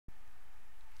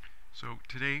So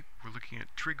today we're looking at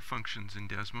trig functions in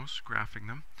Desmos, graphing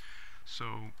them.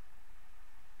 So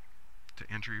to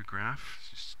enter your graph,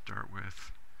 you start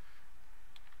with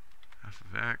f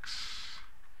of x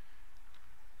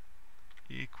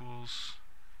equals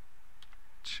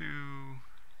 2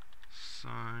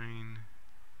 sine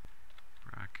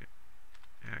bracket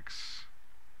x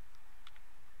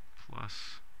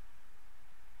plus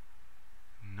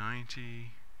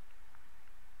 90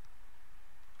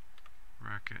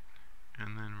 bracket,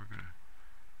 and then we're going to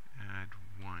add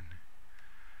 1.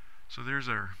 So there's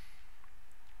a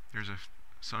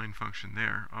sine function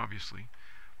there, obviously,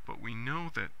 but we know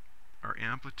that our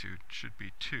amplitude should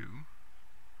be 2,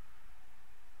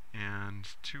 and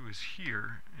 2 is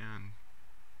here, and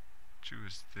 2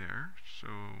 is there, so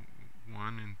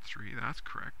 1 and 3, that's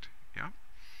correct, yeah.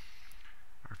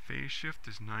 Our phase shift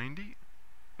is 90.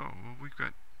 Oh, well, we've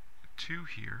got 2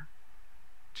 here,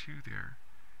 2 there.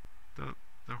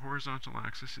 The horizontal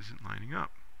axis isn't lining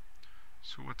up.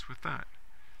 So what's with that?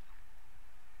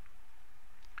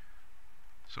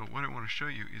 So what I want to show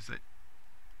you is that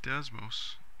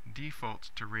Desmos defaults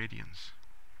to radians.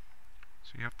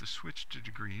 So you have to switch to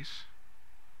degrees,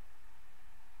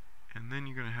 and then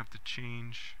you're going to have to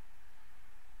change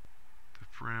the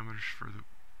parameters for the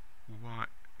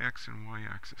x and y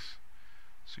axis.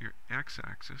 So your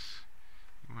x-axis,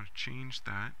 you want to change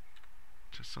that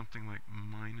to something like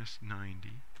minus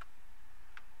 90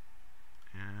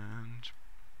 and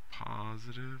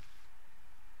positive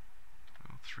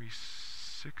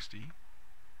 360.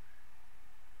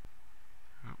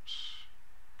 Oops.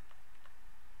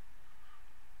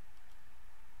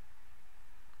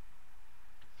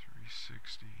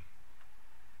 360.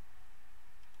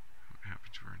 What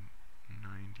happened to our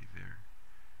 90 there?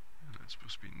 And that's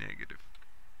supposed to be negative.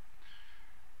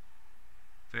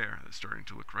 There, that's starting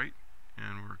to look right.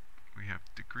 And we have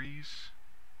degrees.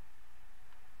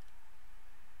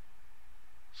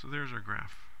 So there's our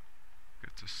graph.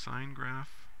 It's a sine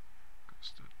graph,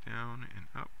 goes down and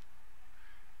up.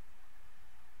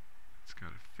 It's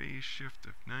got a phase shift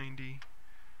of 90.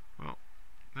 Well,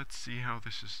 let's see how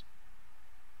this is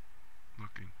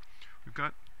looking. We've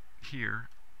got here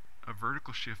a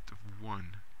vertical shift of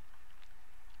 1.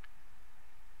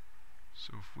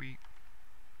 So if we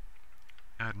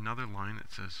add another line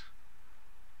that says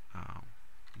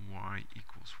y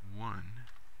equals 1,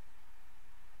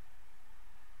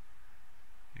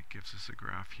 it gives us a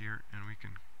graph here, and we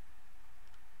can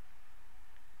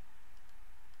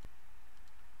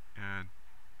add,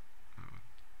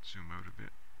 zoom out a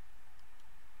bit.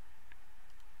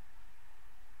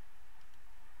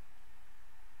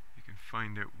 You can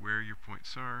find out where your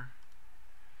points are.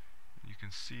 You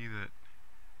can see that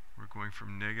we're going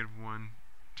from -1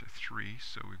 to 3,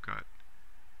 so we've got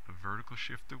a vertical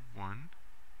shift of 1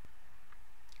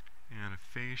 and a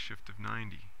phase shift of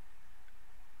 90,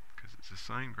 because it's a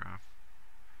sine graph,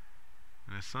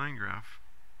 and a sine graph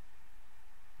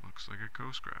looks like a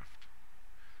cos graph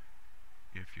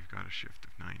if you've got a shift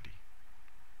of 90.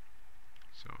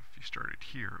 So if you started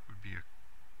here, it would be a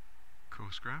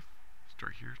cos graph.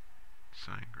 Start here,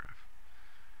 sine graph.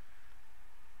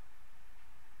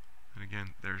 And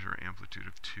again, there's our amplitude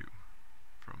of 2,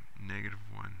 from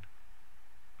 -1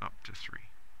 up to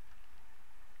 3.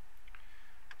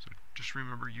 So just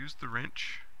remember, use the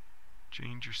wrench,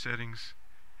 change your settings,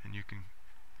 and you can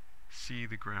see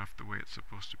the graph the way it's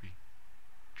supposed to be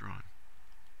drawn.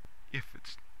 If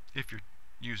you're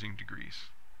using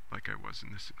degrees, like I was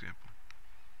in this example.